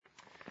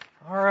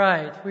All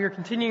right, we are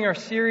continuing our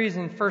series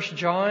in 1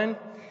 John.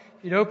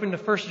 If you'd open to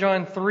 1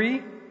 John 3,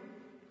 what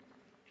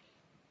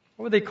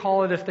would they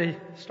call it if they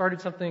started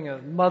something,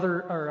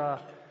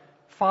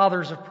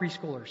 fathers of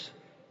preschoolers?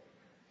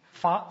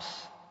 Fops?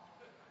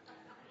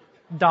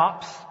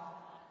 Dops?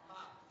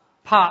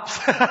 Pops?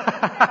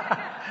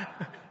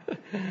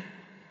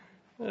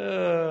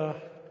 The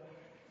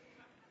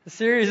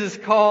series is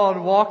called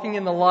Walking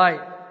in the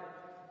Light.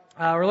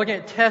 We're looking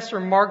at tests or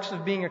marks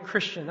of being a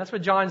Christian. That's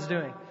what John's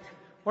doing.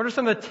 What are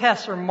some of the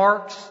tests or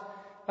marks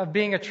of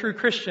being a true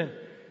Christian?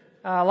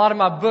 A lot of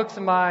my books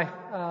in my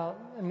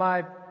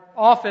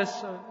office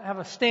have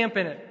a stamp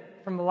in it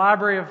from the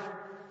library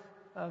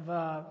of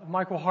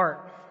Michael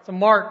Hart. It's a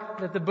mark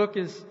that the book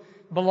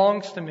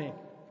belongs to me.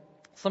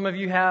 Some of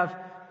you have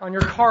on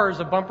your cars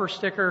a bumper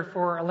sticker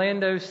for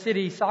Orlando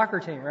City soccer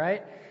team,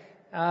 right?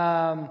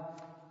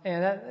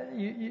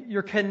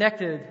 You're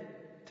connected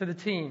to the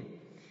team.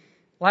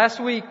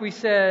 Last week we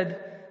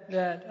said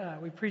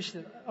that we preached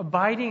that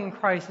abiding in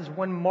Christ is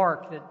one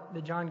mark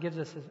that John gives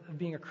us of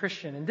being a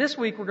Christian. And this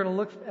week we're going to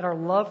look at our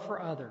love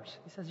for others.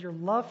 He says your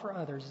love for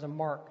others is a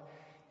mark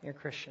in a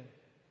Christian.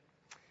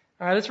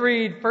 All right, let's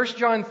read 1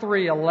 John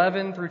 3,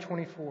 11 through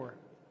 24.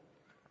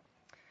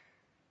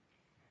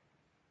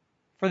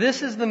 For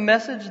this is the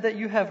message that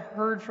you have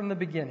heard from the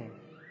beginning,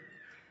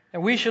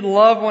 that we should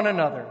love one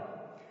another.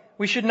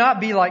 We should not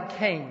be like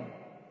Cain,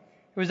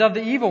 who was of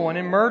the evil one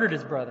and murdered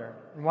his brother.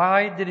 And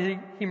why did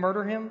he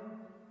murder him?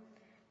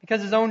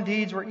 Because his own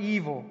deeds were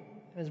evil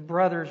and his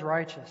brother's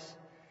righteous.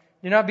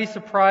 Do not be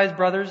surprised,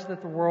 brothers,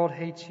 that the world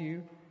hates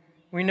you.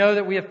 We know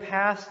that we have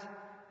passed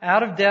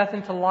out of death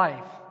into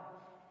life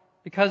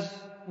because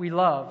we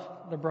love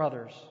the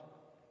brothers.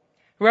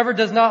 Whoever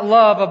does not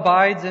love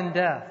abides in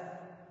death.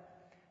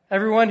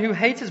 Everyone who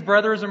hates his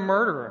brother is a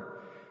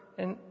murderer,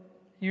 and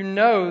you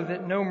know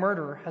that no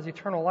murderer has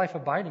eternal life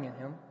abiding in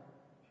him.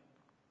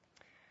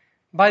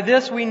 By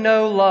this we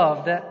know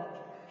love, that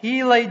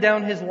He laid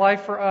down His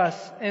life for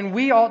us, and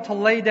we ought to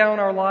lay down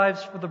our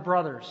lives for the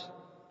brothers.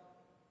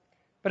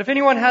 But if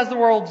anyone has the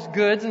world's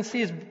goods and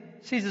sees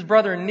his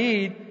brother in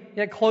need,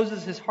 yet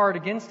closes his heart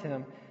against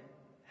him,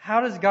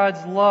 how does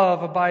God's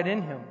love abide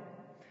in him?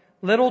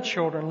 Little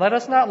children, let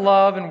us not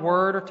love in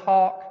word or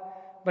talk,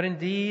 but in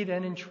deed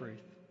and in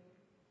truth.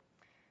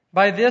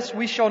 By this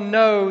we shall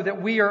know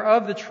that we are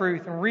of the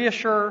truth and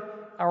reassure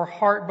our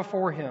heart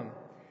before Him.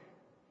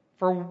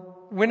 For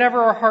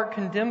whenever our heart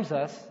condemns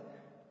us,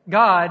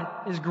 God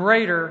is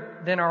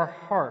greater than our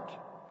heart,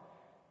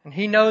 and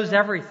He knows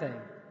everything.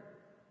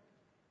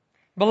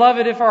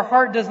 Beloved, if our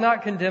heart does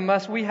not condemn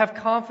us, we have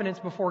confidence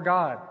before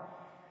God.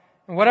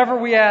 And whatever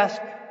we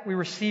ask, we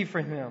receive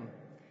from Him,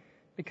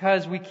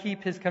 because we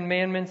keep His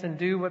commandments and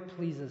do what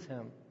pleases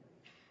Him.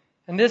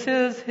 And this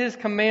is His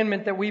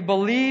commandment, that we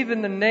believe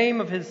in the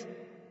name of His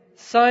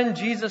Son,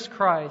 Jesus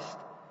Christ,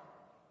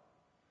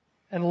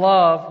 and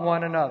love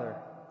one another,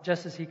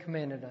 just as He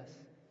commanded us.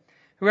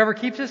 Whoever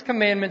keeps His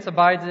commandments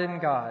abides in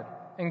God,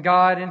 and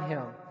God in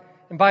him.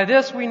 And by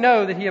this we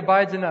know that He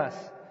abides in us,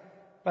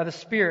 by the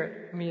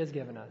Spirit whom He has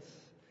given us.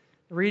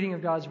 The reading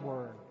of God's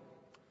Word.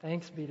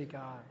 Thanks be to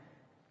God.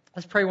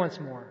 Let's pray once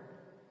more.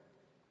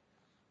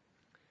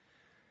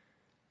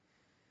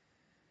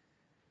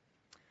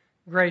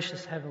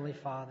 Gracious Heavenly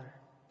Father,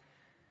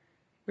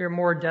 we are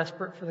more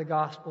desperate for the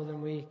gospel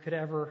than we could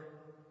ever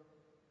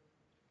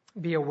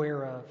be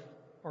aware of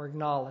or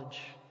acknowledge.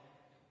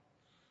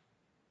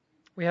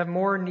 We have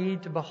more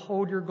need to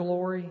behold Your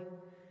glory,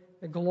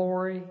 the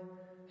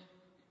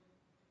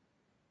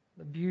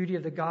beauty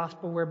of the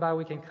gospel, whereby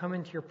we can come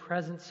into Your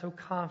presence so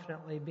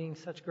confidently, being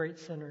such great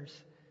sinners,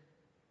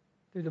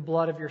 through the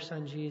blood of Your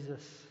Son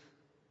Jesus.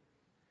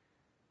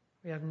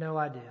 We have no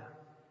idea.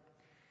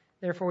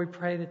 Therefore, we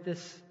pray that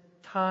this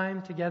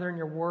time together in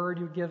Your Word,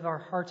 You would give our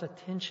hearts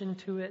attention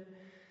to it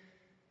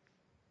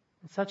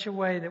in such a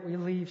way that we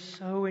leave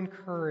so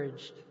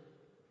encouraged,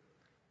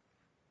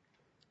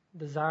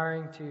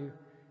 desiring to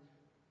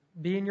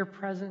be in Your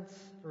presence,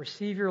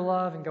 receive Your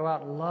love, and go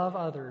out and love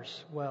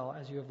others well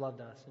as You have loved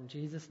us. In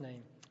Jesus'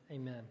 name,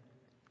 amen.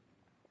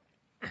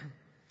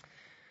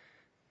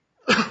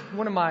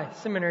 One of my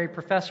seminary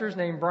professors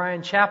named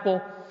Brian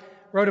Chappell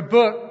wrote a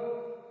book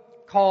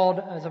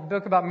as a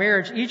book about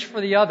marriage, Each for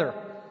the Other.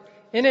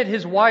 In it,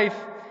 his wife,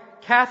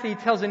 Kathy,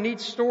 tells a neat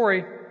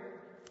story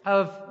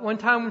of one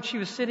time when she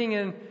was sitting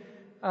in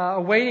a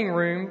waiting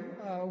room,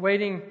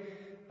 waiting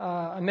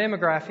a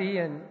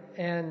mammography,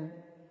 and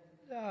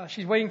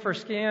she's waiting for a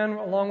scan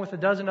along with a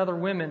dozen other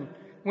women,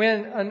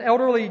 when an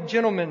elderly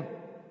gentleman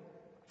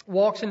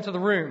walks into the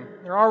room.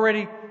 They're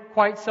already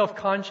quite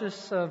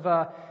self-conscious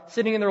of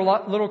sitting in their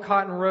little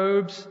cotton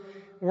robes,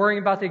 worrying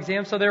about the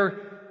exam. So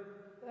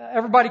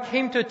everybody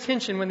came to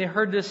attention when they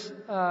heard this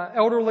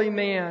elderly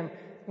man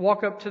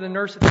walk up to the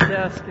nurse at the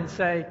desk and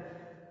say,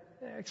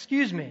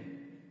 "Excuse me,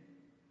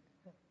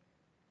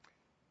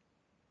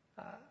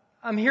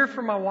 I'm here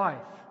for my wife."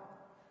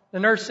 The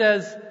nurse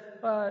says,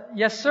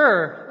 "Yes,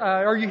 sir.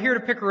 Are you here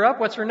to pick her up?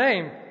 What's her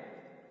name?"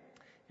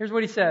 Here's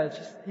what he said.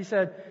 He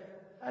said,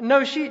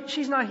 "No,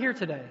 she's not here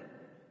today.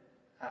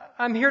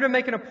 I'm here to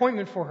make an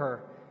appointment for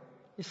her.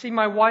 You see,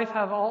 my wife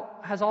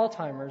has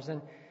Alzheimer's,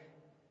 and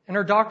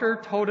her doctor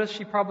told us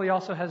she probably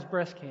also has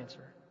breast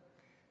cancer.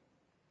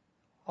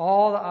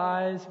 All the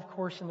eyes, of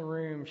course, in the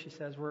room, she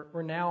says,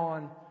 we're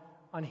now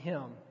on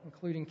him,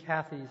 including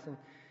Kathy's. And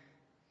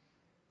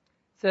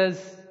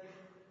says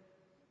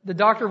the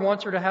doctor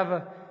wants her to have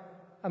a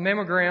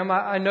mammogram.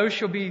 I know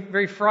she'll be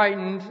very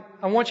frightened.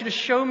 I want you to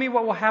show me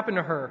what will happen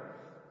to her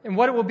and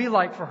what it will be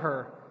like for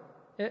her.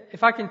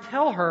 If I can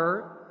tell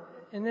her,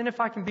 and then if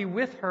I can be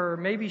with her,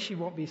 maybe she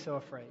won't be so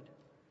afraid.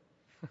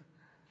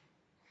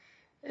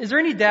 Is there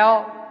any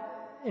doubt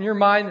in your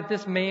mind that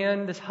this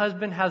man, this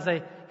husband, has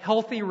a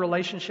healthy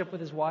relationship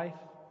with his wife?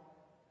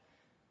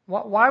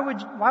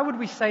 Why would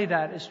we say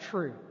that is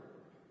true?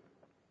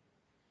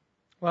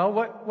 Well,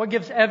 what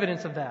gives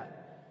evidence of that?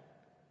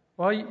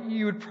 Well,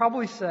 you would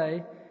probably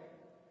say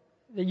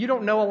that you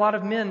don't know a lot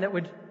of men that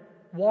would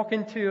walk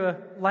into a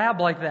lab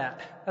like that.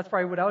 That's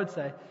probably what I would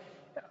say.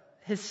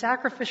 His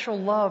sacrificial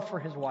love for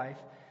his wife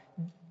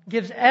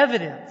gives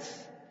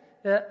evidence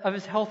of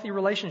his healthy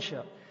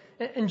relationship.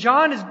 And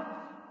John has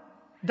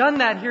done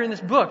that here in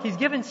this book. He's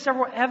given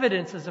several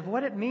evidences of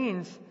what it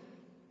means,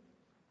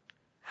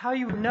 how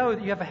you would know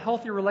that you have a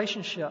healthy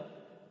relationship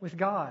with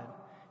God.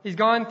 He's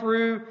gone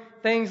through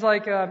things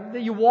like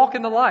that you walk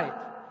in the light,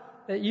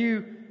 that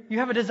you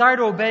have a desire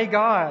to obey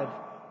God,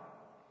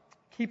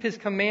 keep His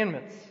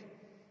commandments.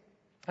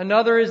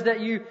 Another is that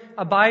you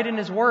abide in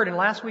His Word. And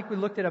last week we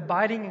looked at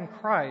abiding in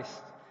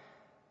Christ.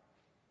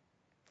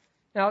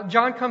 Now,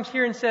 John comes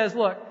here and says,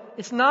 look,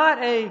 it's not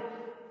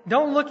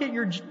don't look at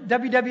your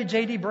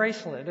WWJD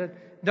bracelet.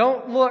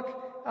 Don't look,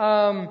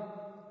 at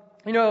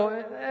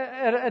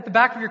the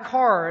back of your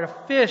car, at a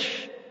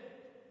fish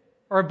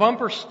or a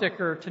bumper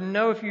sticker to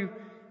know if you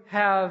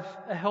have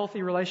a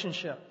healthy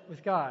relationship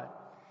with God.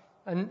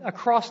 A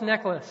cross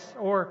necklace,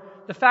 or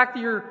the fact that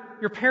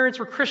your parents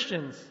were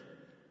Christians,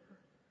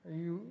 or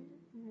you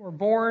were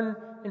born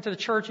into the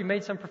church, you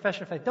made some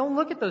profession of faith. Don't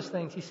look at those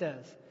things, he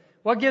says.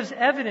 What gives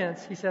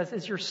evidence, he says,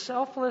 is your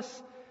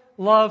selfless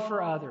love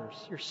for others,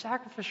 your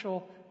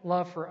sacrificial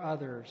love for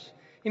others.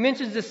 He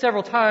mentions this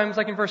several times,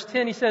 like in verse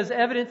 10, he says,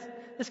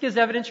 this gives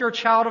evidence you're a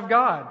child of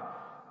God,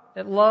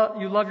 that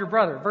you love your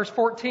brother. Verse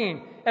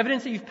 14,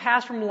 evidence that you've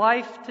passed from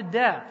life to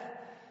death,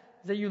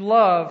 that you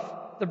love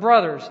the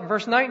brothers. In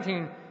verse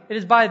 19, it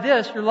is by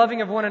this, your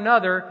loving of one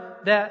another,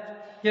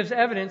 that gives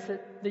evidence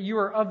that you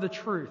are of the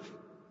truth.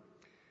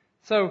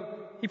 So,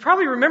 he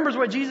probably remembers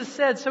what Jesus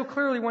said so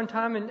clearly one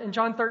time in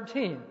John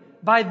 13.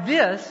 By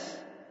this,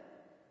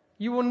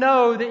 you will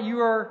know that you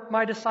are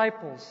my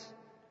disciples,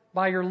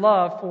 by your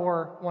love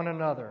for one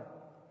another.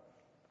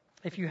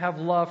 If you have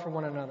love for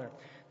one another.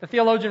 The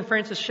theologian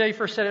Francis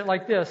Schaeffer said it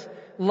like this: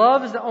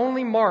 love is the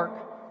only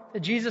mark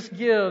that Jesus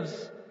gives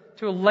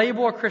to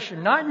label a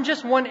Christian, not in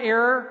just one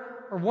era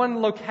or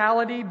one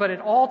locality, but at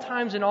all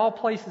times in all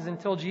places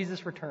until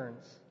Jesus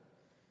returns.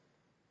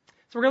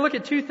 So we're going to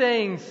look at two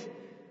things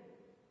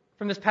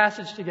from this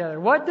passage together.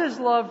 What does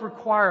love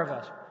require of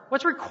us?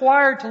 What's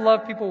required to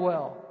love people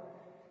well?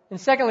 And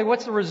secondly,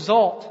 what's the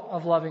result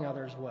of loving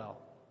others well?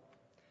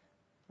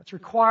 What's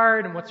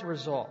required and what's the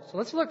result? So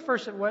let's look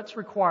first at what's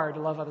required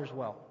to love others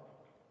well.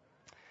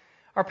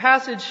 Our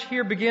passage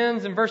here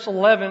begins in verse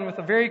 11 with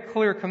a very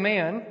clear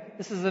command.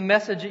 This is the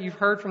message that you've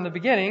heard from the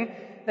beginning,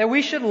 that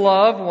we should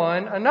love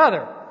one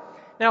another.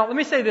 Now, let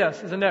me say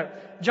this as a note.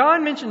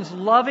 John mentions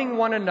loving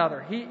one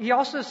another. He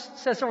also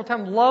says several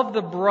times, love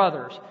the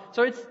brothers.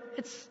 So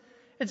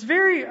it's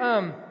very,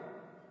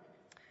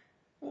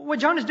 what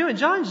John is doing,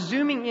 John's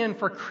zooming in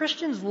for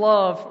Christians'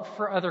 love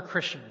for other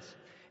Christians.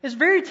 It's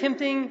very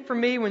tempting for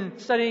me when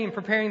studying and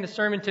preparing the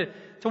sermon to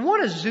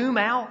want to zoom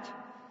out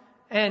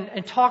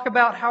and talk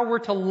about how we're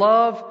to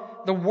love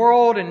the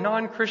world and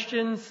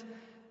non-Christians.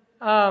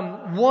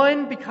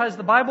 One, because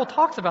the Bible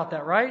talks about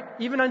that, right?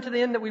 Even unto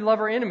the end that we love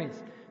our enemies.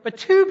 But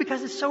two,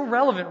 because it's so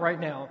relevant right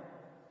now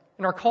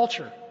in our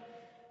culture.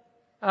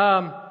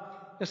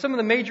 Some of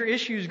the major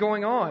issues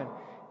going on.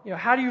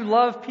 How do you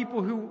love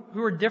people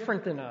who are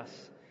different than us,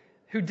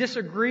 who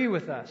disagree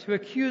with us, who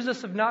accuse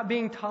us of not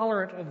being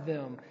tolerant of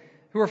them,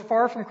 who are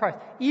far from Christ,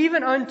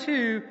 even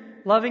unto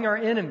loving our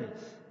enemies?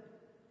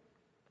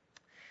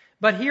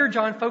 But here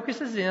John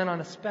focuses in on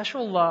a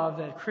special love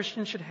that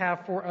Christians should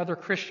have for other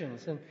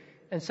Christians,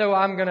 and so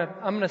I'm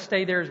gonna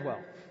stay there as well.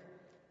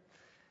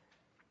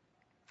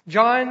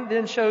 John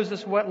then shows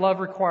us what love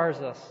requires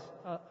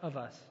of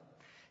us.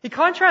 He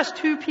contrasts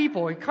two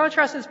people. He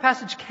contrasts in this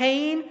passage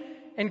Cain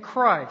and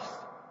Christ.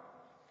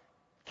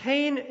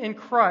 Cain and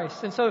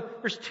Christ. And so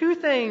there's two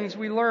things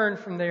we learn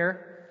from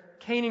there,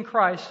 Cain and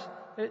Christ,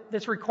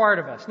 that's required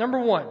of us. Number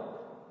one,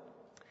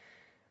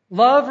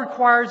 love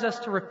requires us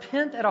to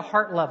repent at a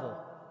heart level.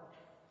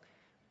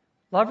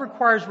 Love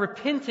requires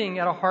repenting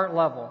at a heart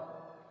level.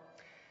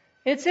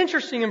 It's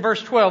interesting in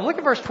verse 12. Look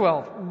at verse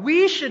 12.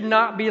 We should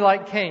not be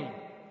like Cain,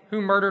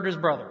 who murdered his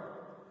brother.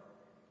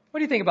 What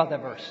do you think about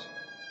that verse?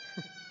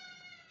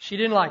 She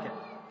didn't like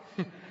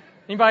it.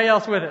 Anybody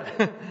else with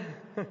it?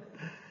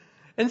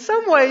 In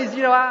some ways,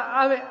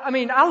 I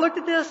mean, I looked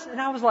at this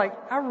and I was like,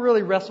 I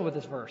really wrestled with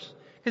this verse.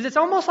 Because it's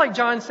almost like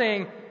John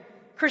saying,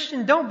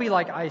 Christian, don't be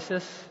like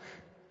ISIS.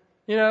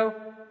 The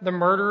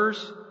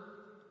murderers,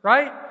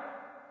 right?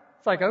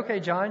 It's like, okay,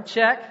 John,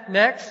 check,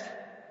 next.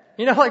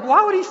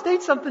 Why would he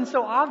state something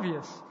so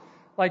obvious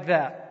like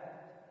that?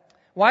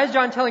 Why is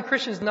John telling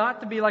Christians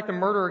not to be like the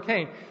murderer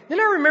Cain?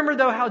 Then I remember,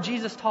 though, how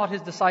Jesus taught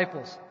his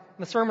disciples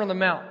in the Sermon on the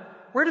Mount.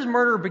 Where does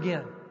murder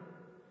begin?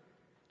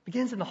 It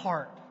begins in the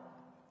heart,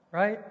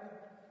 right?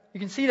 You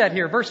can see that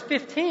here. Verse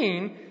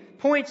 15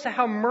 points to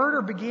how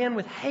murder began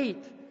with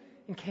hate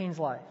in Cain's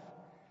life.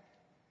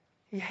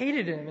 He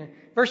hated him. And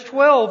verse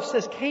 12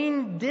 says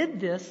Cain did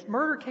this.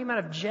 Murder came out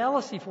of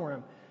jealousy for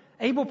him.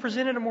 Abel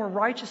presented a more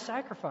righteous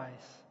sacrifice.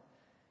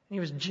 And he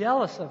was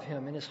jealous of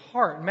him in his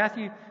heart. In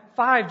Matthew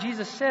 5,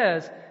 Jesus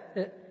says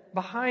that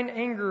behind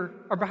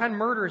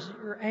murder is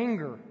your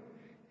anger,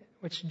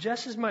 which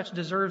just as much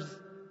deserves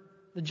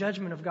the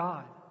judgment of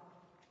God.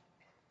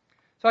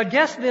 So I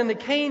guess then that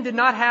Cain did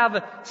not have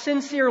a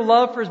sincere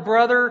love for his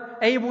brother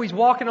Abel. He's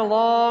walking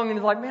along and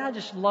he's like, man, I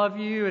just love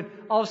you. And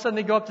all of a sudden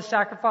they go up to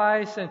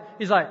sacrifice and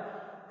he's like,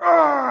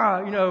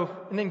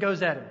 and then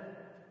goes at him.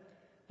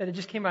 That it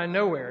just came out of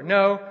nowhere.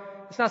 No,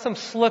 it's not some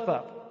slip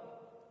up.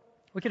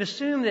 We could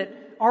assume that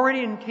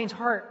already in Cain's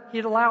heart, he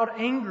had allowed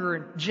anger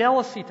and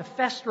jealousy to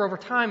fester over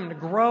time and to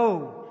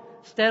grow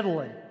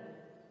steadily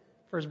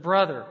for his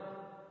brother.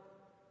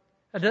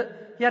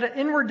 He had an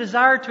inward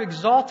desire to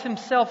exalt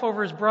himself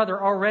over his brother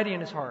already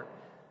in his heart.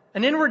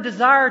 An inward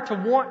desire to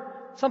want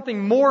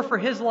something more for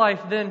his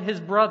life than his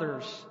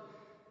brother's.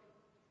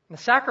 And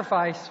the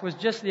sacrifice was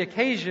just the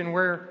occasion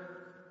where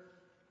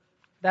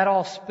that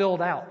all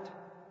spilled out.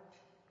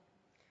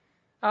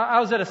 I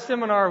was at a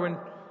seminar when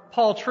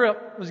Paul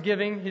Tripp was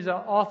giving. He's an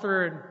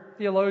author and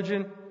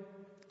theologian,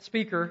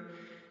 speaker.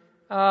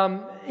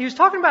 He was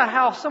talking about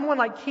how someone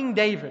like King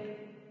David,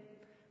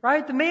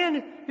 right? The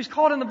man who's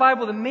called in the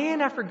Bible the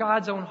man after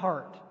God's own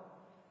heart,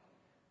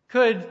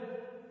 could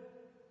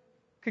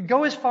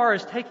go as far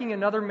as taking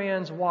another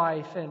man's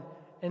wife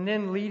and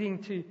then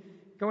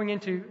going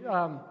into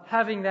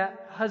having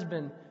that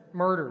husband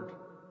murdered.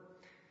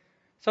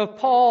 So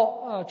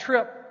Paul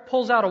Tripp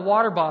pulls out a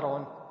water bottle,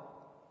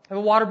 and the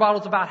water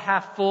bottle's about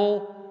half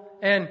full,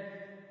 and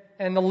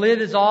the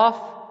lid is off.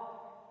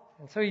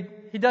 And so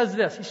he does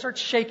this. He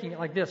starts shaking it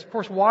like this. Of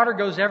course, water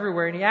goes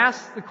everywhere, and he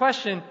asks the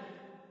question,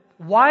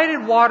 why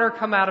did water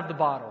come out of the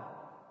bottle?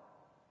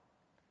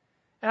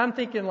 And I'm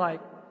thinking like,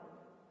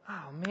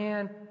 oh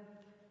man,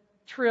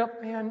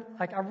 Tripp, man,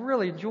 like I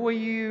really enjoy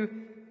you.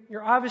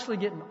 You're obviously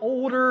getting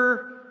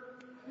older.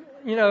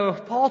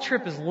 Paul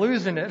Tripp is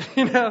losing it,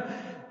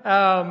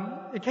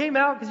 It came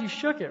out because you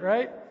shook it,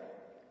 right?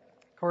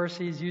 Of course,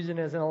 he's using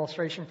it as an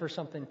illustration for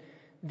something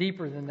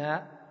deeper than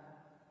that.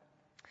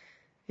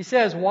 He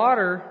says, why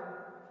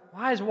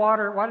did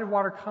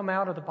water come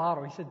out of the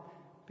bottle? He said,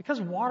 because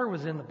water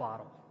was in the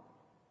bottle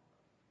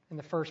in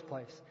the first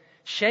place.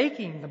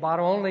 Shaking the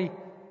bottle only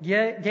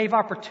gave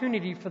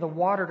opportunity for the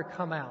water to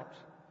come out.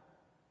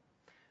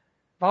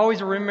 I've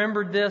always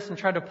remembered this and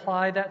tried to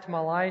apply that to my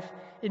life.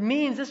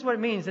 This is what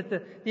it means, that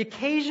the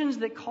occasions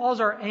that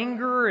cause our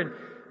anger and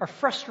our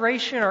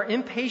frustration, our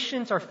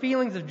impatience, our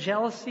feelings of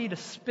jealousy to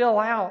spill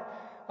out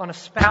on a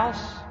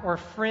spouse or a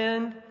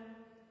friend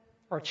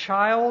or a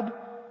child,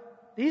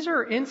 these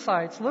are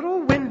insights,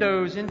 little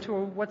windows into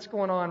what's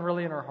going on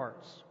really in our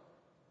hearts.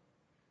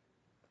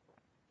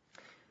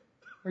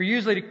 We're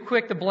usually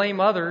quick to blame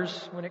others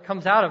when it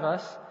comes out of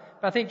us,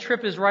 but I think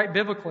Tripp is right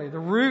biblically. The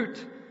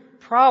root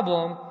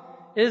problem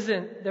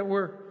isn't that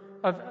we're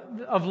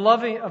of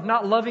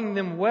not loving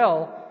them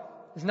well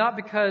is not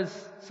because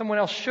someone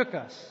else shook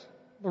us.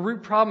 The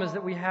root problem is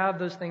that we have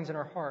those things in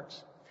our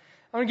hearts.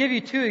 I'm going to give you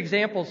 2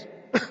 examples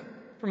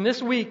from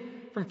this week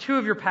from 2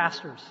 of your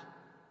pastors.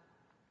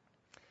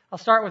 I'll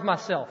start with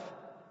myself.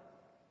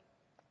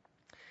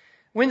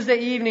 Wednesday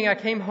evening, I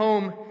came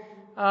home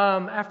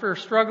after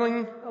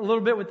struggling a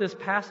little bit with this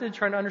passage,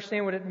 trying to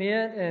understand what it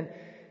meant,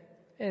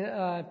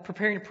 and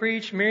preparing to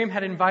preach. Miriam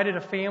had invited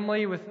a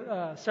family with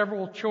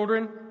several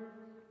children,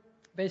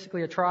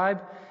 basically a tribe,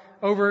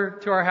 over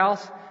to our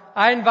house.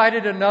 I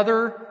invited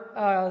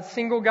another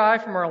single guy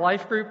from our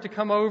life group to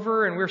come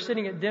over, and we were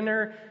sitting at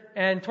dinner.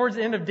 And towards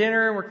the end of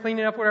dinner, we're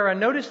cleaning up, whatever. I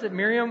noticed she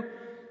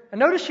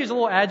was a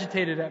little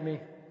agitated at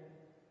me.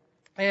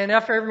 And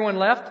after everyone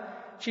left,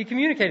 she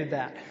communicated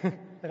that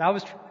I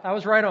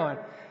was right on.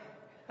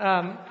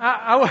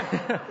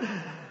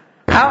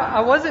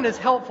 I wasn't as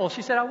helpful.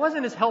 She said I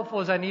wasn't as helpful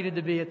as I needed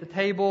to be at the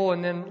table,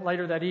 and then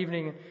later that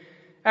evening,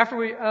 after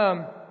we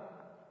got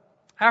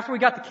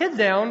the kids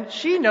down,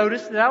 she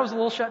noticed that I was a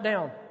little shut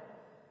down.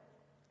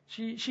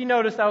 She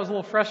noticed I was a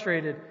little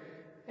frustrated,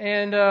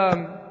 and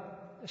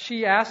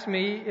she asked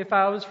me if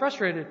I was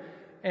frustrated,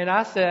 and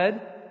I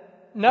said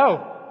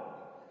no.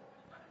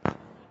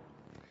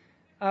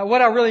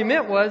 What I really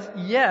meant was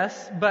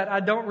yes, but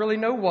I don't really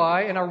know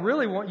why, and I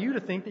really want you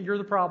to think that you're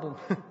the problem.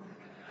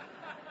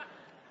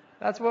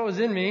 That's what was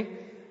in me.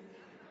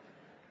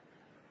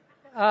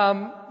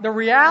 The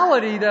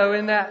reality, though,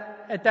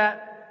 at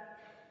that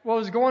what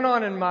was going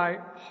on in my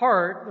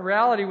heart, the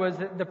reality was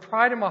that the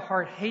pride in my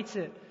heart hates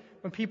it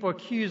when people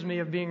accuse me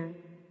of being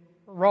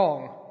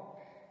wrong.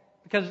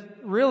 Because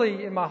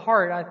really, in my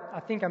heart, I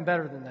think I'm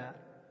better than that.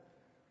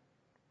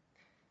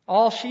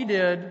 All she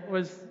did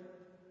was,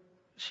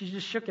 she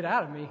just shook it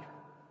out of me.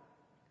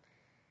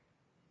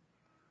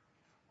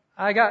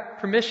 I got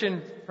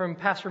permission from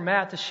Pastor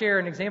Matt to share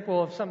an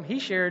example of something he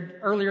shared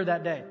earlier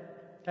that day.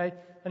 Okay?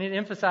 I need to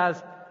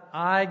emphasize,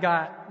 I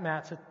got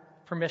Matt's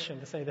permission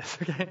to say this.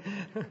 Okay?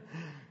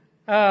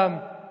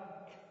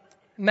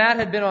 Matt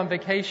had been on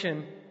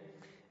vacation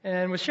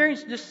and was sharing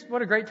just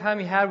what a great time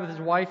he had with his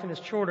wife and his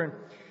children.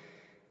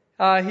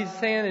 He's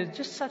saying it's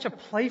just such a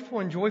playful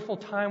and joyful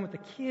time with the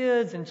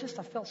kids, and just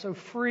I felt so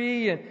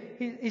free. And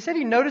he said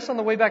he noticed on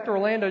the way back to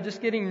Orlando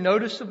just getting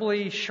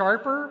noticeably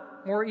sharper,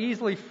 more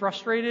easily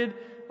frustrated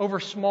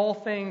over small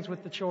things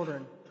with the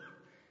children.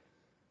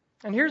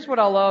 And here's what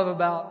I love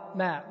about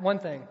Matt. One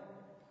thing.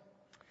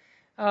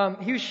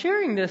 He was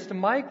sharing this to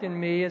Mike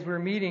and me as we were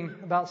meeting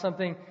about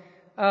something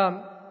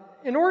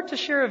in order to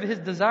share of his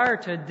desire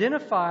to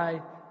identify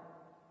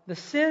the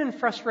sin and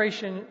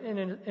frustration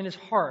in his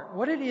heart,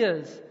 what it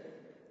is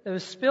that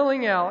was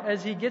spilling out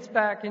as he gets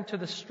back into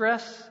the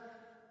stress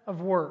of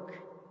work,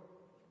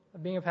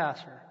 of being a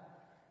pastor.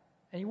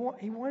 And he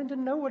wanted to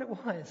know what it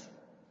was.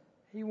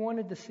 He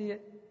wanted to see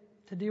it,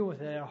 to deal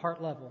with it at a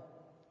heart level.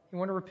 He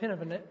wanted to repent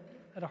of it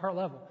at a heart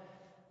level.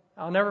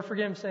 I'll never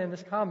forget him saying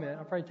this comment.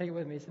 I'll probably take it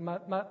with me. He said,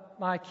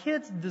 my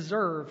kids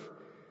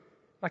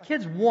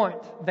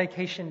want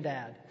vacation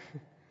dad.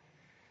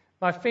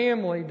 My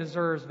family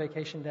deserves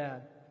vacation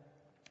dad.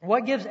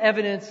 What gives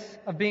evidence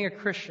of being a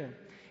Christian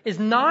is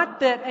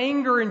not that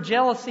anger and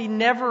jealousy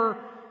never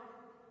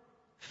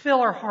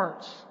fill our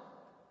hearts.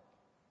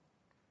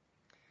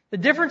 The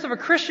difference of a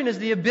Christian is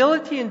the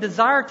ability and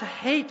desire to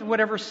hate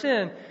whatever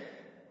sin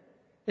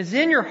is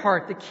in your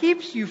heart that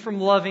keeps you from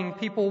loving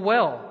people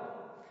well.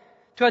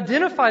 To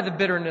identify the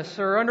bitterness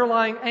or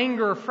underlying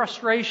anger or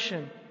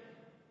frustration,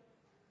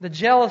 the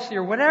jealousy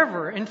or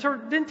whatever, and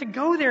then to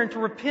go there and to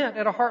repent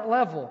at a heart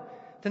level.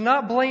 To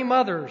not blame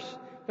others,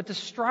 but to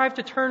strive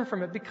to turn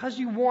from it because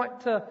you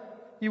want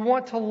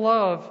to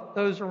love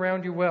those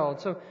around you well.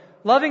 So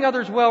loving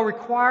others well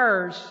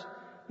requires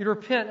you to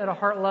repent at a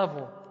heart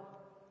level.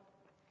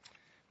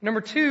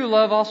 Number 2,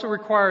 love also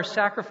requires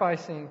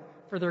sacrificing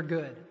for their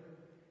good.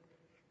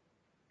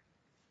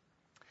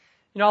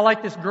 You know, I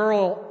like this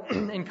girl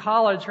in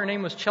college. Her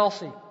name was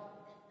Chelsea.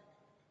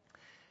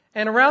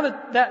 And around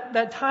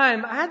that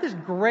time, I had this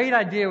great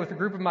idea with a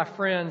group of my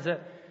friends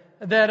that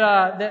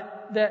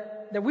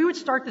we would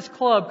start this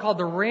club called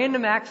the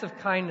Random Acts of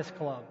Kindness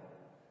Club.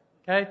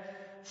 Okay?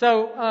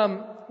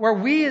 So, where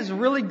we as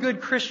really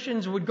good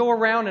Christians would go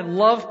around and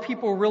love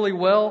people really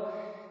well,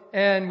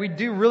 and we'd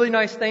do really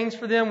nice things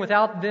for them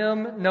without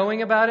them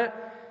knowing about it.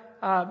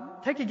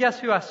 Take a guess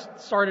who I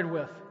started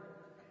with.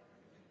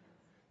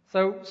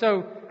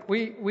 So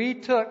we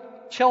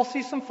took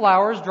Chelsea some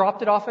flowers,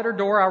 dropped it off at her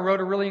door. I wrote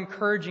a really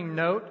encouraging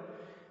note.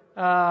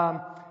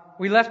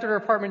 We left at her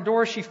apartment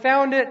door. She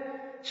found it.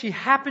 She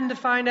happened to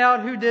find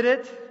out who did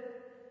it.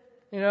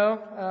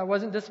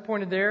 Wasn't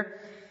disappointed there.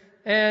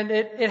 And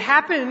it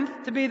happened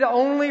to be the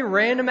only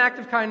random act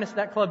of kindness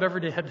that club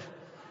ever did.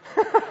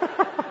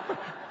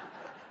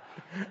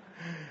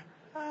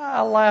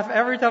 I laugh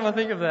every time I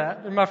think of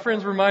that, and my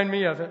friends remind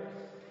me of it.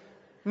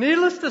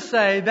 Needless to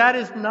say, that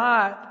is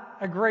not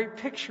a great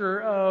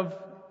picture of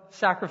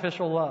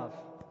sacrificial love.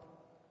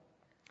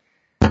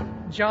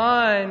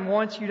 John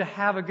wants you to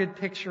have a good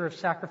picture of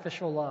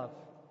sacrificial love.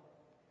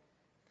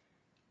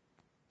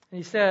 And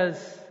he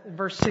says, in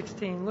verse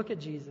 16, look at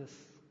Jesus.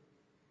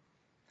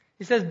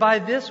 He says, by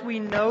this we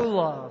know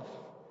love,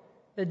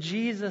 that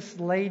Jesus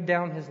laid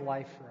down His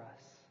life for us.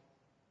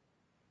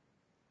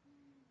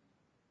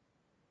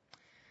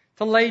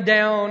 To lay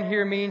down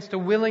here means to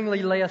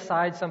willingly lay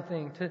aside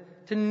something,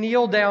 to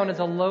kneel down as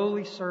a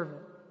lowly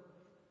servant.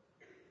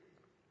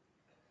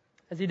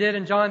 As He did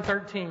in John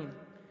 13.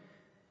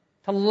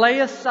 To lay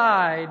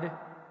aside,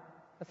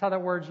 that's how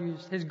that word's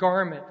used, His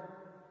garment,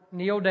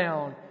 kneel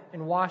down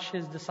and wash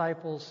His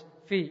disciples'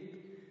 feet,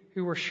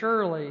 who were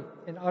surely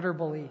in utter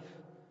belief.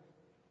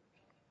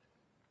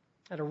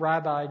 At a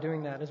rabbi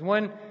doing that. As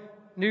one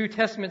New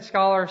Testament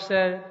scholar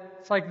said,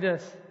 it's like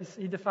this.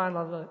 He defined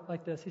love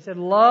like this. He said,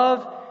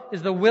 love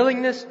is the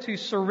willingness to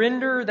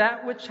surrender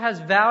that which has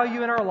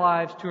value in our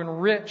lives to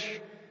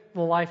enrich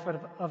the life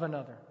of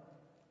another.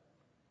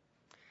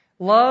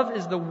 Love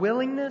is the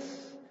willingness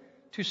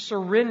to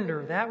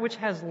surrender that which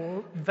has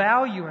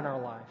value in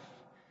our life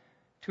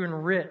to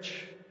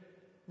enrich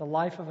the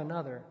life of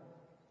another.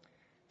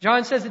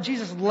 John says that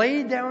Jesus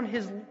laid down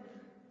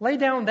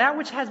that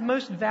which has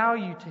most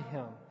value to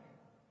Him,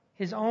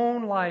 His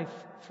own life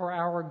for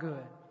our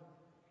good.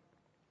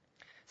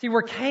 See,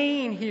 where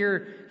Cain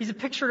here, he's a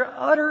picture of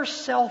utter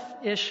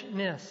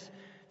selfishness,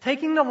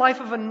 taking the life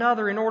of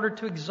another in order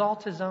to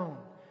exalt his own.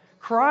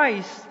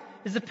 Christ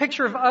is a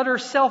picture of utter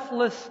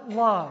selfless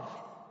love,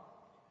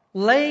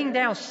 laying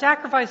down,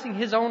 sacrificing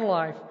His own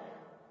life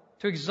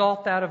to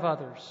exalt that of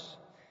others.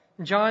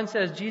 And John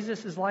says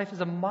Jesus' life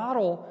is a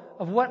model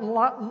of what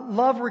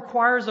love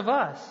requires of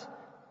us.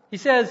 He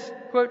says,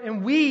 quote,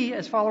 and we,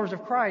 as followers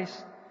of Christ,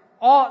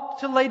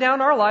 ought to lay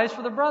down our lives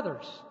for the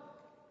brothers.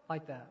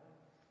 Like that.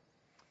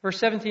 Verse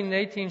 17 and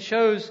 18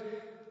 shows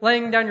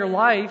laying down your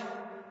life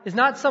is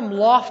not some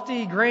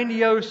lofty,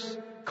 grandiose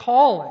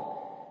calling.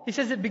 He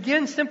says it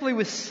begins simply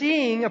with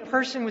seeing a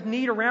person with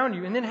need around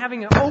you and then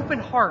having an open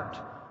heart.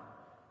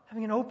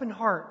 Having an open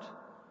heart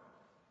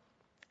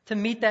to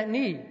meet that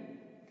need.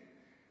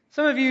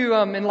 Some of you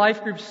in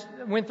life groups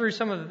went through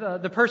some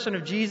of the person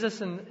of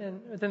Jesus and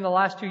within the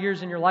last 2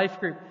 years in your life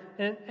group.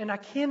 And I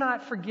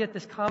cannot forget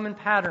this common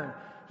pattern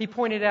he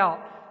pointed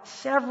out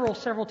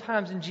several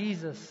times in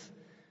Jesus'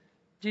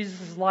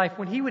 life.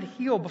 When he would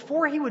heal,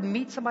 before he would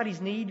meet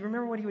somebody's need, you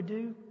remember what he would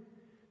do?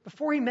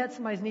 Before he met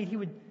somebody's need,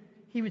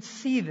 he would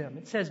see them.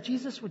 It says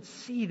Jesus would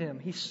see them.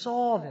 He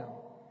saw them.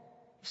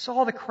 He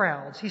saw the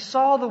crowds. He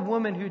saw the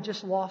woman who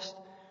just lost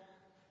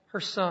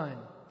her son.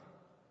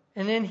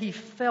 And then he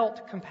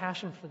felt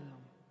compassion for them.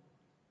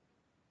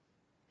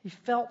 He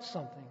felt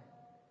something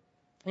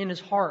in his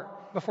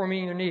heart before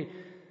meeting their need.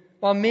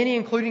 While many,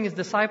 including his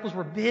disciples,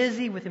 were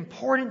busy with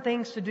important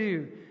things to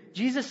do,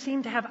 Jesus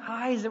seemed to have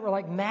eyes that were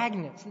like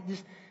magnets,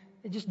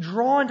 that just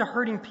drawn to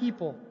hurting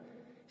people.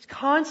 He's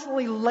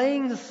constantly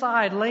laying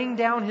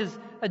down his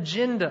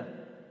agenda.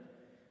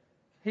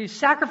 He's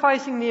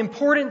sacrificing the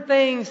important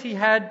things he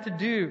had to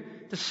do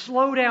to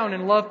slow down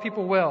and love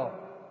people well.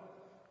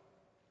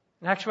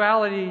 In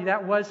actuality,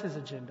 that was his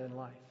agenda in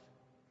life.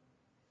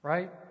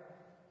 Right?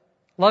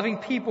 Loving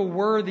people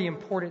were the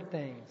important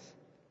things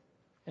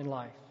in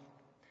life.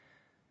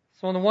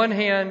 So on the one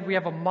hand, we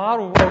have a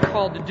model of what we're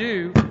called to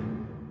do.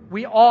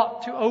 We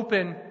ought to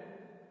open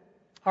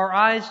our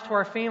eyes to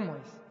our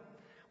families.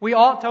 We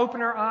ought to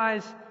open our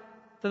eyes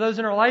to those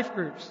in our life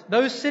groups.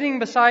 Those sitting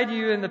beside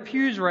you in the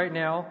pews right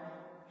now,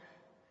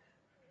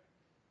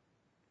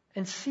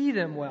 and see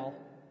them well.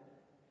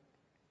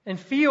 And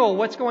feel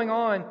what's going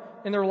on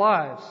in their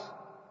lives.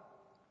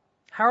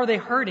 How are they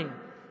hurting?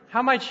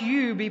 How might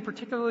you be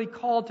particularly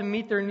called to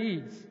meet their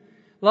needs?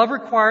 Love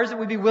requires that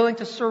we be willing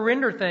to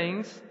surrender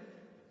things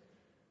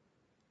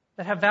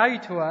that have value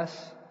to us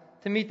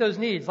to meet those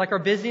needs, like our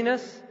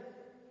busyness,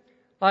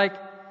 like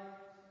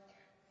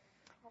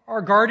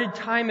our guarded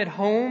time at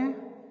home,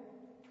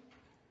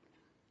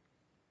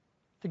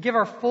 to give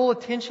our full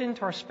attention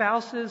to our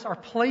spouses, our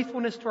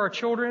playfulness to our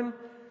children,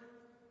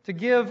 to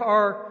give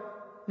our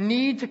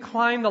need to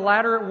climb the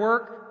ladder at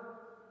work,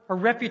 our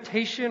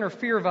reputation or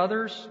fear of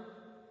others,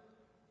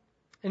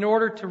 in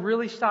order to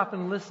really stop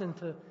and listen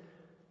to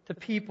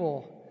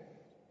people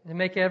and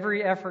make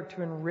every effort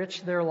to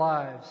enrich their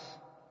lives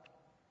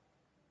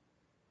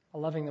by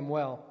loving them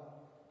well.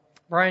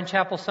 Bryan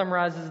Chapell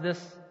summarizes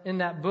this in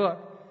that book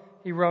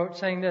he wrote,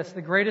 saying this: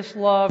 the greatest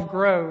love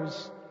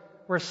grows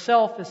where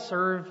self is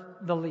served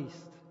the least.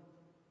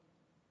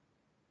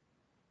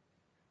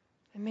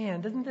 And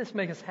man, doesn't this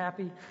make us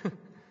happy?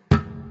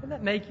 Doesn't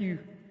that make you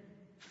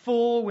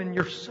full when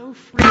you're so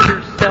free of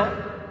yourself?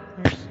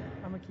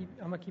 I'm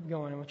gonna keep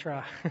going. I'm gonna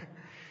try.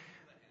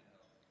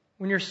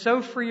 When you're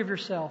so free of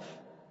yourself,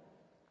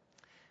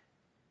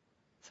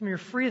 some of your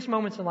freest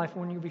moments in life,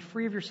 when you'll be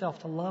free of yourself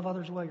to love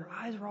others well, your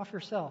eyes are off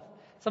yourself.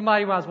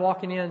 Somebody, when I was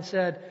walking in,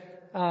 said,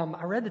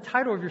 I read the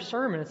title of your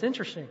sermon. It's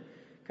interesting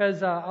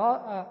because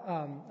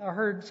I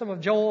heard some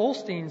of Joel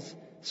Osteen's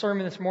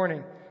sermon this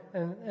morning,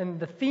 and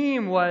the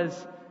theme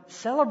was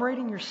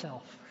celebrating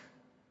yourself.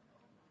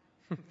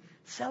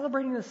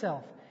 Celebrating the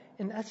self.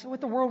 And that's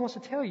what the world wants to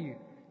tell you.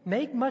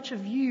 Make much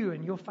of you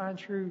and you'll find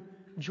true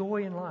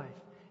joy in life.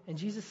 And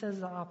Jesus says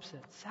the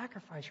opposite.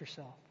 Sacrifice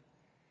yourself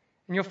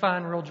and you'll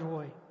find real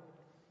joy.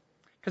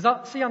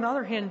 Because, see, on the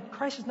other hand,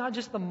 Christ is not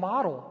just the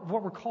model of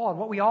what we're called,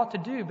 what we ought to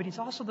do, but He's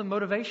also the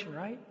motivation,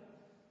 right?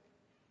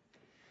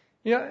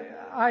 You know,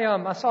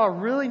 I saw a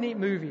really neat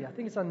movie. I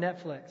think it's on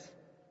Netflix.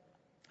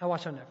 I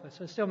watched it on Netflix,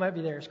 so it still might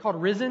be there. It's called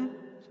Risen.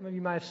 Some of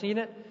you might have seen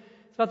it.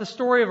 It's about the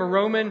story of a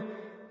Roman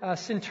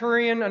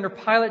centurion under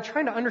Pilate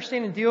trying to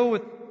understand and deal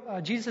with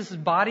Jesus'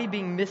 body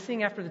being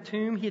missing after the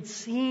tomb. He had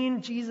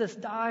seen Jesus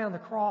die on the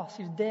cross.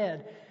 He's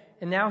dead.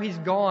 And now He's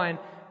gone.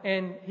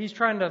 And he's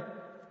trying to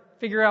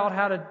figure out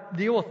how to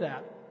deal with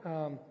that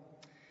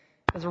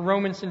as a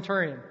Roman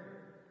centurion.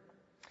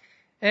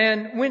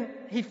 And when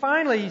he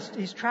finally,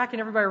 he's tracking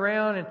everybody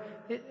around and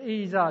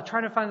he's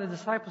trying to find the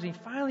disciples. And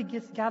he finally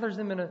gathers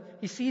them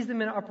he sees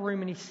them in an upper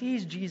room and he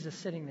sees Jesus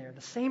sitting there.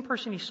 The same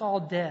person he saw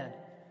dead.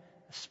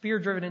 A spear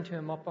driven into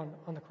him up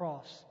on the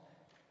cross.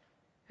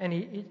 And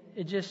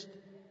it just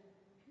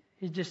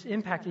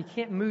impacted. He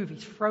can't move.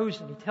 He's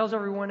frozen. He tells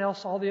everyone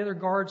else, all the other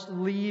guards, to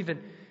leave.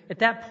 And at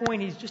that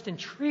point, he's just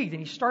intrigued.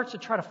 And he starts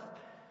to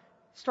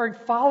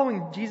start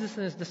following Jesus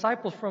and His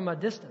disciples from a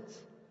distance.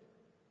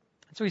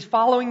 And so he's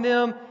following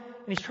them.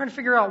 And he's trying to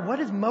figure out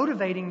what is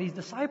motivating these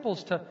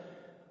disciples to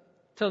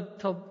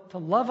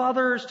love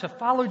others, to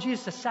follow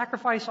Jesus, to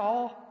sacrifice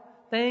all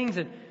things.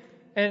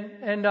 And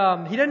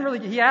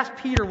he asked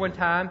Peter one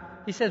time,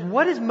 he says,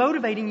 what is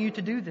motivating you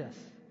to do this?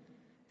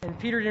 And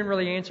Peter didn't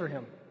really answer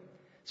him.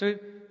 So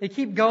they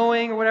keep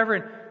going or whatever.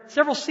 And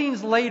several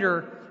scenes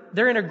later,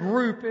 they're in a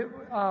group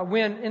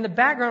when in the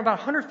background, about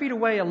 100 feet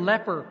away, a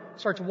leper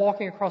starts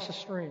walking across the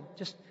stream.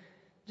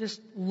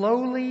 Just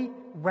lowly,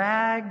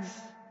 rags.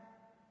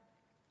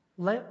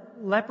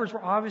 Lepers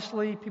were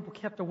obviously people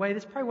kept away.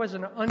 This probably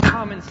wasn't an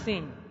uncommon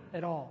scene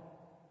at all.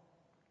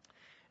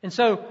 And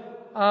so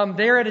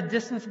they're at a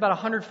distance about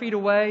 100 feet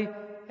away,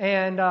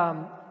 and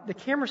the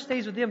camera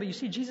stays with them, but you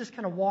see Jesus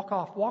kind of walk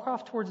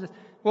off towards this.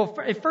 Well,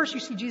 at first you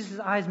see Jesus'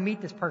 eyes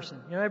meet this person.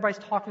 You know, everybody's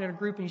talking in a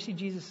group, and you see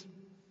Jesus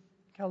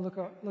kind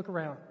of look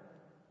around,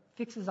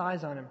 fix his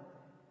eyes on him,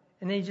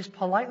 and then he just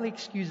politely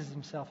excuses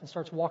himself and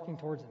starts walking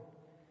towards him.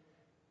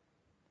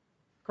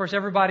 Of course,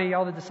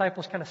 all the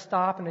disciples kind of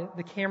stop, and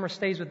the camera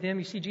stays with them.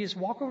 You see Jesus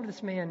walk over to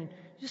this man, and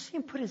you just see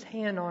him put his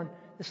hand on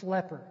this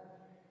leper.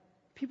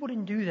 People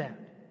didn't do that.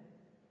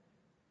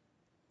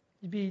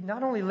 You'd be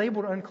not only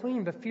labeled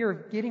unclean, but fear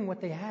of getting what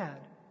they had,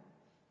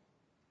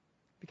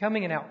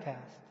 becoming an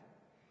outcast.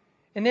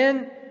 And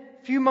then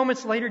a few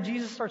moments later,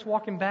 Jesus starts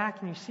walking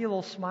back, and you see a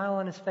little smile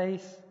on his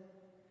face.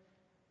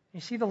 You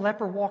see the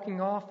leper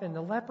walking off, and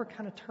the leper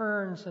kind of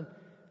turns and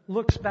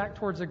looks back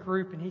towards the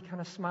group, and he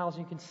kind of smiles,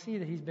 and you can see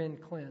that he's been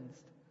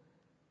cleansed.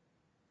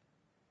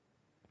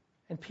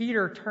 And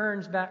Peter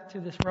turns back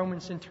to this Roman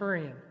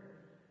centurion,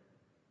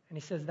 and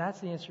he says, that's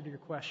the answer to your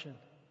question.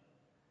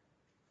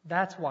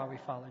 That's why we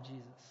follow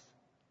Jesus.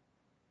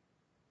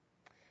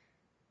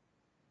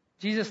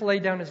 Jesus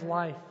laid down his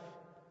life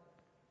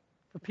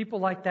for people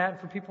like that and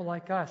for people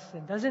like us.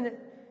 And doesn't it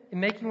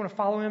make you want to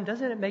follow him?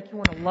 Doesn't it make you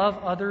want to love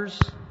others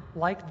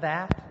like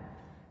that?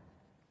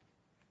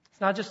 It's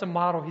not just a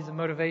model, he's a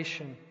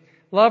motivation.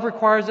 Love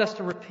requires us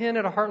to repent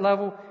at a heart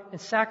level and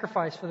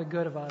sacrifice for the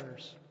good of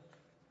others.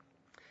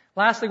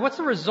 Lastly, what's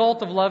the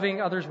result of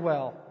loving others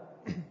well?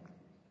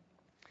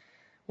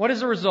 What is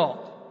the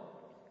result?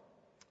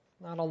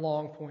 Not a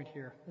long point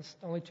here. It's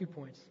only 2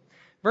 points.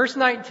 Verse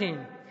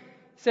 19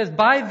 says,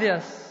 by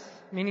this,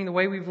 meaning the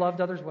way we've loved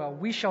others well,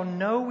 we shall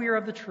know we are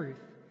of the truth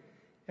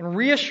and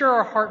reassure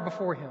our heart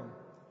before him.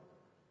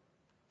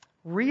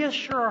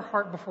 Reassure our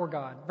heart before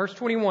God. Verse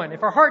 21,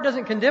 if our heart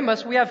doesn't condemn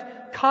us, we have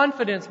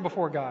confidence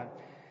before God.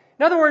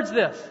 In other words,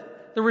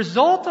 the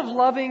result of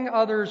loving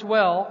others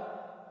well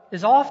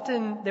is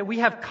often that we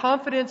have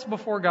confidence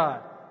before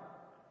God.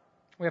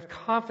 We have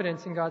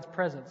confidence in God's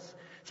presence.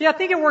 See, I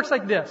think it works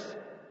like this.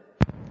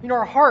 You know,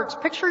 our hearts,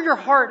 picture your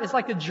heart as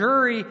like a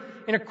jury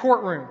in a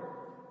courtroom.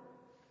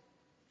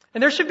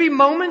 And there should be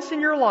moments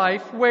in your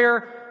life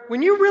where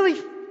when you really,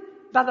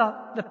 by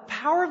the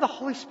power of the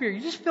Holy Spirit,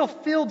 you just feel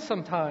filled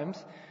sometimes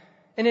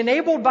and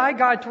enabled by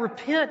God to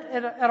repent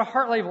at a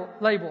heart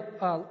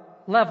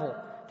level.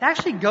 To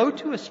actually go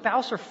to a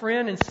spouse or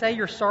friend and say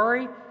you're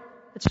sorry,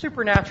 it's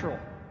supernatural.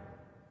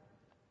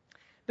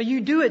 But you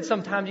do it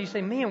sometimes, you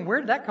say, man, where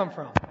did that come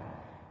from?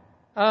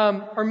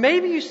 Or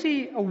maybe you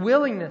see a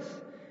willingness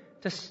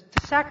to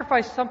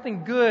sacrifice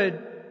something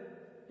good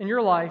in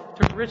your life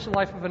to enrich the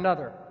life of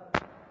another.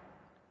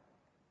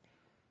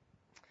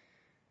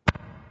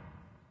 I'm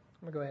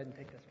going to go ahead and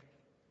take this one.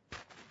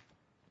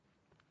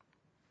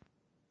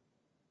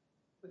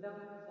 Without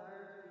the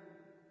desire to be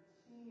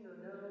seen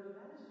or known,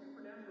 that is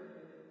supernatural.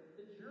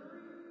 The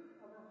jury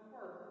of our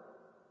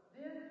heart,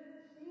 then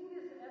seeing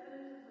this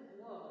evidences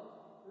of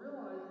love,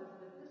 realizes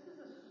that this is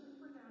a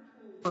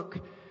supernatural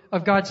work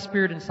of God's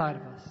Spirit inside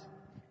of us.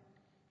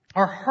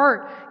 Our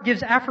heart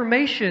gives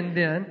affirmation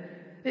then.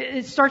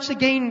 It starts to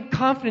gain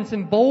confidence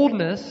and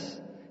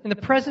boldness in the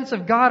presence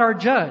of God, our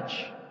judge.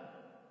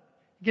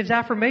 It gives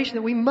affirmation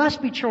that we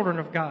must be children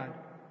of God.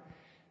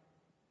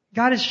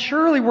 God is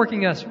surely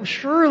working us.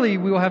 Surely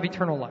we will have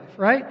eternal life,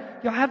 right?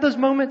 You'll have those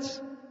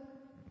moments.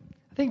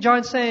 I think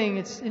John's saying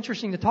it's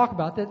interesting to talk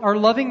about that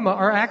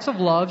our acts of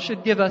love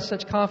should give us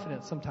such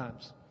confidence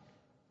sometimes.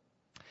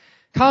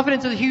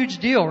 Confidence is a huge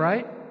deal,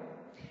 right?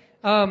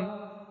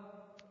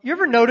 You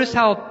ever notice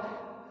how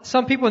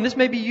some people, and this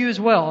may be you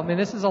as well, I mean,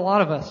 this is a lot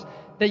of us,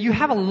 that you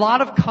have a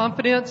lot of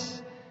confidence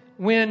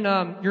when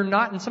you're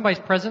not in somebody's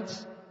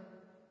presence?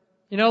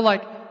 You know,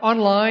 like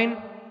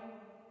online,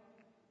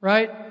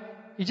 right?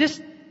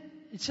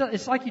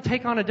 It's like you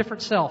take on a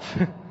different self.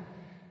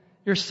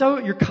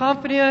 You're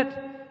confident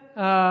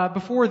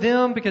before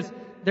them because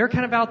they're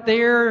kind of out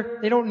there,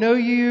 they don't know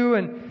you,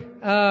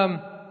 and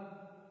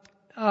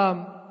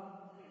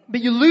but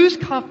you lose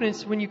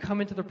confidence when you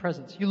come into their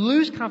presence. You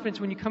lose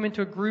confidence when you come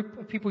into a group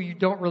of people you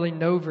don't really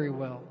know very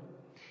well.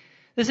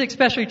 This is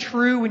especially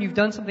true when you've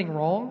done something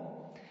wrong.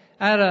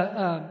 I had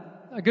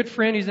a good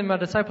friend who's in my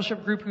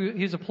discipleship group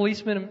he was a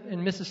policeman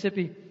in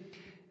Mississippi.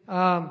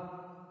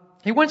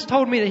 He once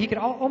told me that he could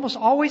almost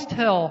always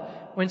tell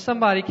when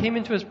somebody came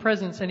into his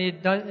presence and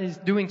is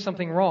doing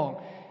something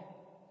wrong.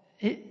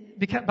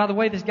 By the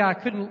way, this guy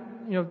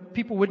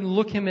people wouldn't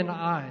look him in the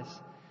eyes.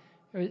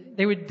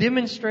 They would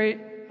demonstrate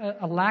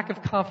a lack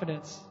of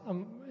confidence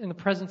in the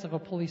presence of a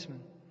policeman.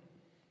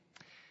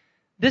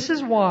 This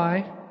is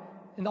why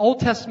in the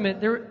Old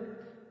Testament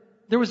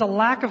there was a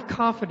lack of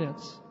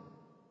confidence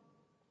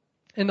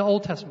in the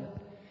Old Testament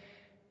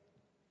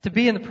to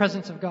be in the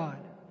presence of God.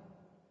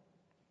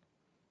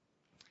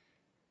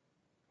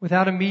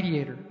 without a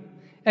mediator.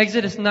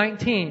 Exodus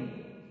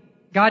 19,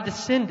 God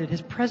descended.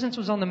 His presence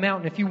was on the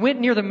mountain. If you went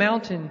near the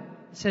mountain,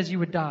 it says you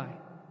would die.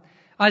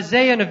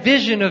 Isaiah, in a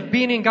vision of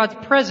being in God's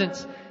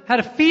presence, had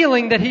a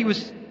feeling that he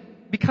was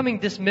becoming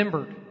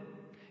dismembered.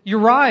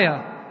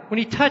 Uriah, when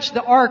he touched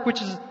the ark,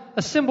 which is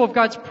a symbol of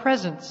God's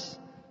presence,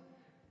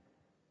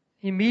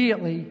 he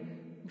immediately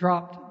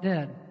dropped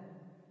dead.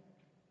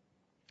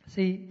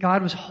 See,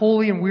 God was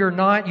holy and we are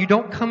not. You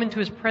don't come into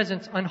His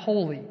presence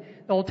unholy.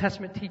 The Old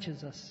Testament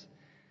teaches us.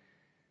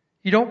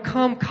 You don't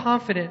come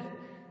confident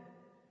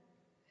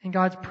in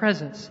God's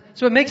presence.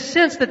 So it makes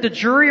sense that the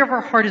jury of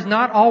our heart is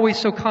not always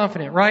so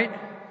confident, right?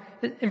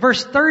 In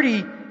verse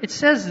 30, it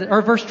says,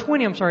 or verse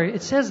 20,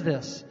 it says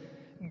this.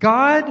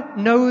 God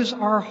knows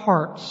our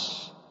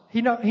hearts.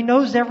 He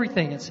knows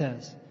everything, it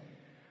says.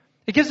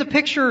 It gives a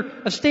picture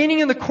of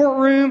standing in the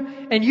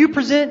courtroom and you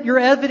present your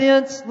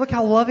evidence. Look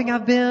how loving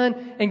I've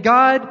been. And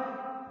God,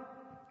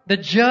 the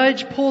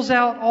judge, pulls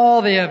out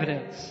all the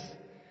evidence.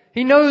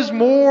 He knows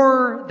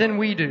more than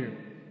we do.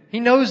 He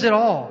knows it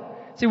all.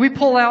 See, we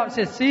pull out and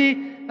say,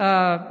 see,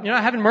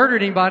 I haven't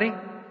murdered anybody.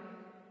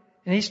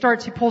 And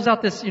he pulls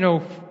out this,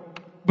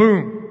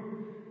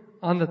 boom,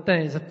 on the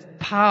thing. It's a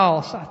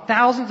pile,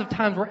 thousands of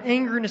times where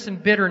angerness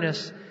and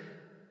bitterness,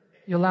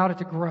 you allowed it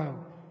to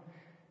grow.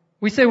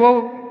 We say,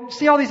 well,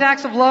 see all these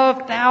acts of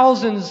love,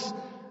 thousands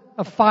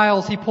of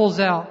files he pulls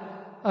out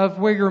of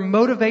where your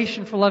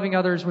motivation for loving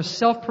others was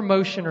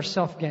self-promotion or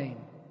self-gain.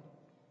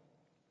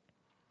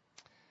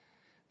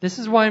 This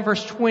is why in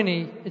verse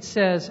 20 it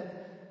says,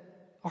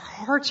 our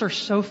hearts are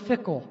so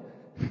fickle.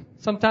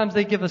 Sometimes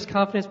they give us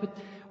confidence, but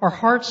our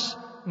hearts,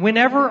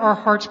 whenever our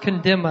hearts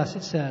condemn us,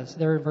 it says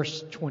there in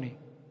verse 20.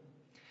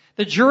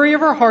 The jury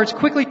of our hearts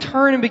quickly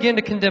turn and begin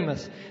to condemn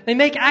us. They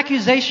make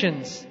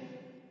accusations.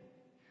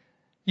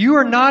 You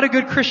are not a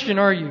good Christian,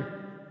 are you?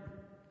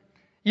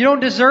 You don't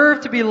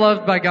deserve to be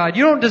loved by God.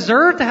 You don't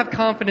deserve to have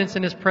confidence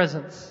in His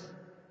presence.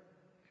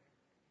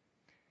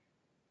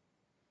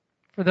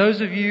 For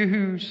those of you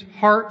whose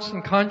hearts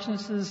and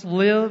consciences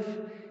live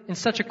in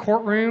such a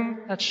courtroom,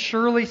 that's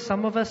surely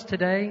some of us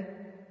today.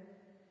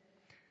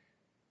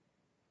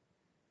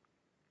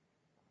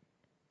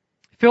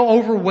 Feel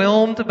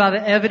overwhelmed by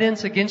the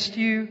evidence against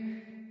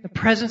you, the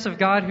presence of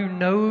God who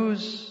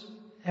knows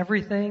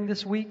everything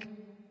this week.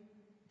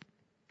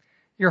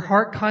 Your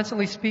heart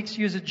constantly speaks to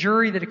you as a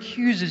jury that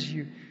accuses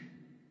you.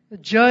 The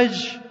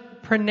judge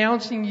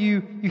pronouncing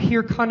you, you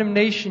hear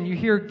condemnation, you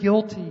hear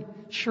guilty,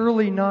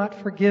 surely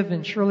not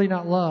forgiven, surely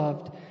not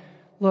loved.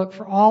 Look,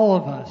 for all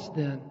of us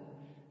then,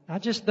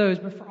 not just those,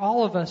 but for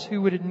all of us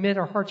who would admit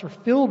our hearts are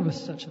filled with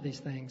such of these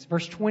things.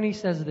 Verse 20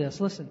 says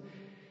this, listen,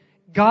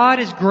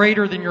 God is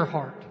greater than your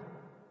heart.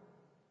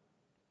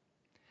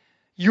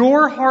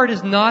 Your heart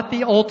is not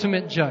the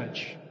ultimate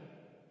judge.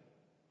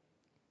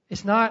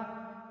 It's not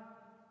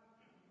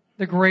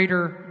the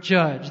greater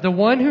judge. The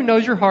one who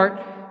knows your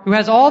heart, who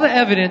has all the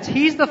evidence,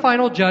 He's the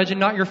final judge and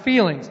not your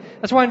feelings.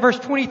 That's why in verse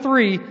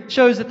 23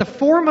 shows that the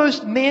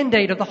foremost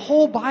mandate of the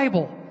whole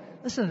Bible,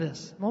 listen to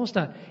this, I'm almost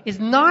done, is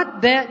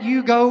not that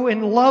you go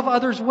and love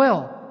others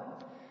well.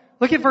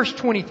 Look at verse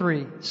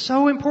 23.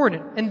 So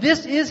important. And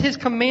this is His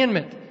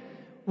commandment.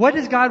 What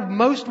does God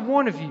most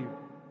want of you?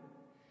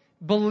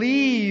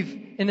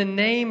 Believe in the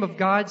name of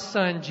God's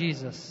Son,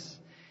 Jesus.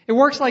 It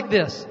works like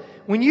this.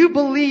 When you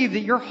believe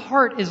that your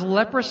heart is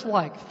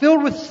leprous-like,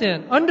 filled with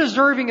sin,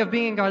 undeserving of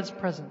being in God's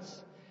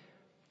presence,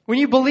 when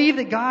you believe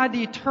that God,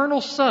 the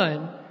eternal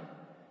Son,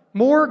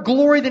 more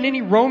glory than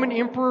any Roman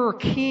emperor or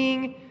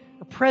king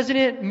or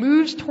president,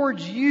 moves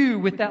towards you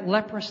with that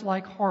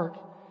leprous-like heart,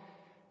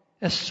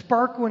 a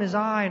sparkle in His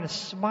eye and a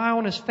smile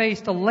on His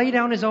face to lay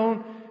down His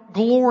own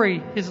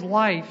glory, His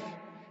life,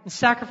 and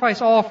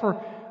sacrifice all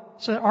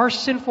so that our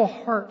sinful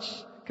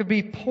hearts could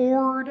be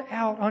poured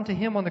out onto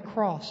Him on the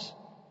cross.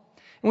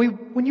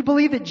 And when you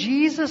believe that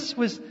Jesus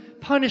was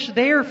punished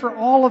there for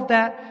all of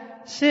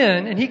that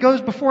sin, and He goes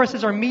before us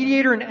as our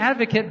mediator and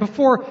advocate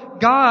before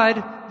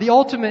God, the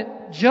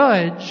ultimate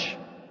judge,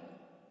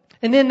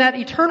 and then that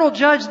eternal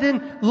judge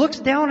then looks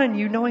down on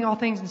you knowing all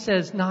things and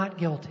says, not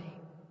guilty.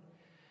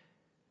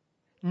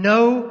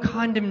 No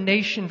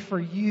condemnation for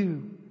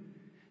you.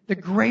 The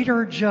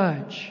greater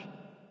judge.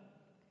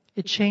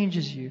 It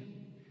changes you.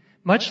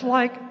 Much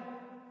like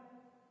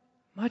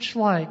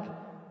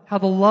how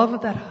the love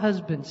of that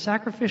husband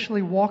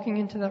sacrificially walking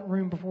into that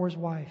room before his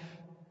wife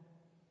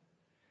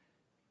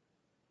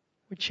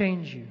would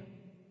change you.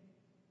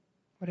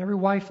 What every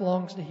wife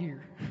longs to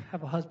hear,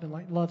 have a husband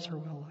like loves her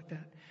well like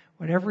that.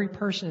 What every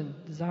person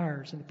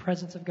desires in the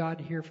presence of God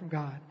to hear from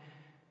God.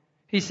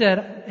 He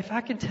said, if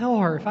I can tell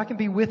her, if I can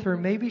be with her,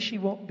 maybe she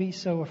won't be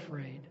so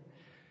afraid.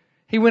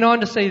 He went on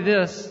to say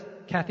this,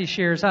 Kathy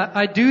shares,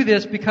 I do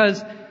this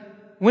because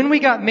when we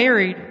got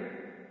married,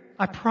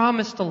 I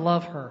promised to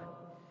love her.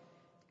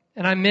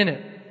 And I meant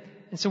it.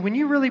 And so when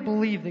you really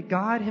believe that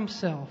God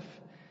Himself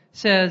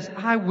says,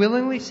 I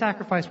willingly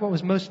sacrificed what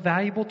was most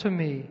valuable to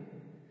me,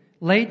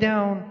 laid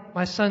down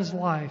my son's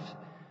life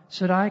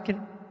so that I could,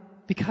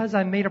 because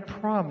I made a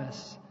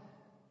promise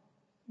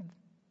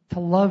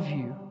to love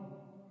you,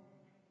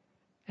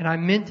 and I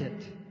meant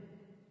it.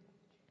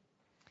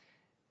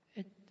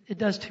 It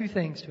does two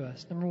things to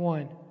us. Number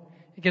one,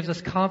 it gives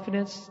us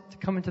confidence to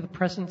come into the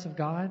presence of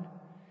God,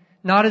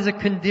 not as a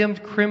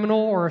condemned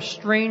criminal or a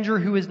stranger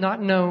who is not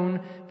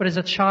known, but as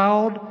a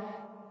child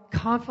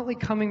confidently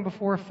coming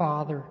before a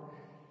Father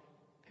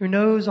who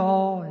knows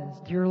all and is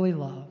dearly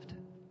loved.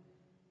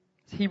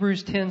 As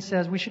Hebrews 10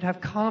 says, we should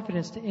have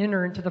confidence to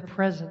enter into the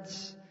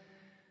presence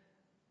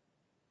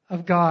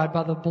of God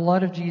by the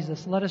blood of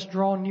Jesus. Let us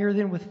draw near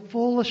then with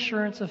full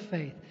assurance of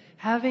faith,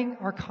 having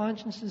our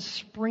consciences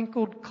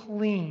sprinkled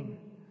clean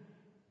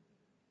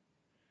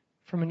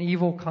from an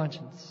evil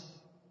conscience.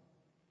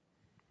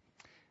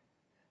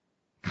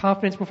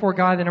 Confidence before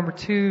God. Then number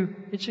two,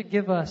 it should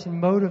give us and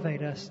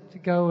motivate us to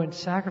go and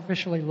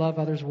sacrificially love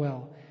others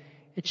well.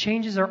 It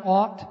changes our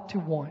ought to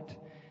want.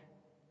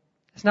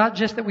 It's not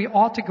just that we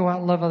ought to go out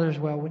and love others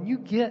well. When you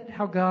get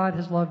how God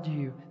has loved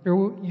you,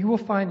 you will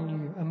find in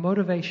you a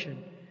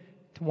motivation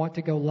to want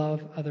to go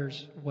love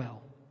others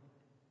well,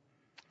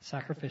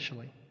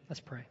 sacrificially. Let's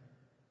pray.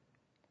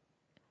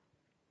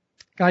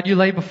 God, you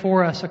lay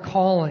before us a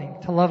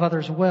calling to love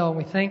others well. And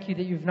we thank you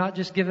that you've not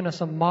just given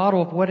us a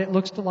model of what it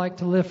looks like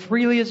to live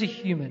freely as a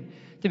human,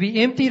 to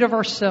be emptied of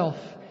ourself,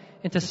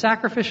 and to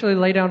sacrificially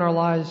lay down our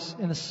lives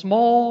in the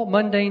small,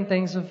 mundane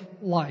things of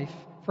life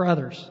for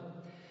others.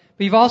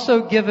 But you've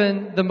also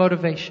given the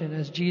motivation.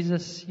 As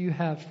Jesus, you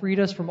have freed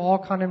us from all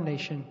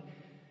condemnation,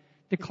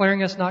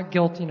 declaring us not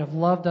guilty, and have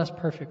loved us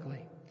perfectly.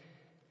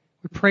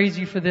 We praise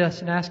you for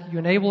this and ask you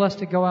enable us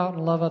to go out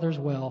and love others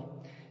well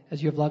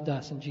as you have loved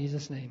us. In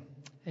Jesus' name,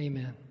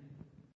 amen.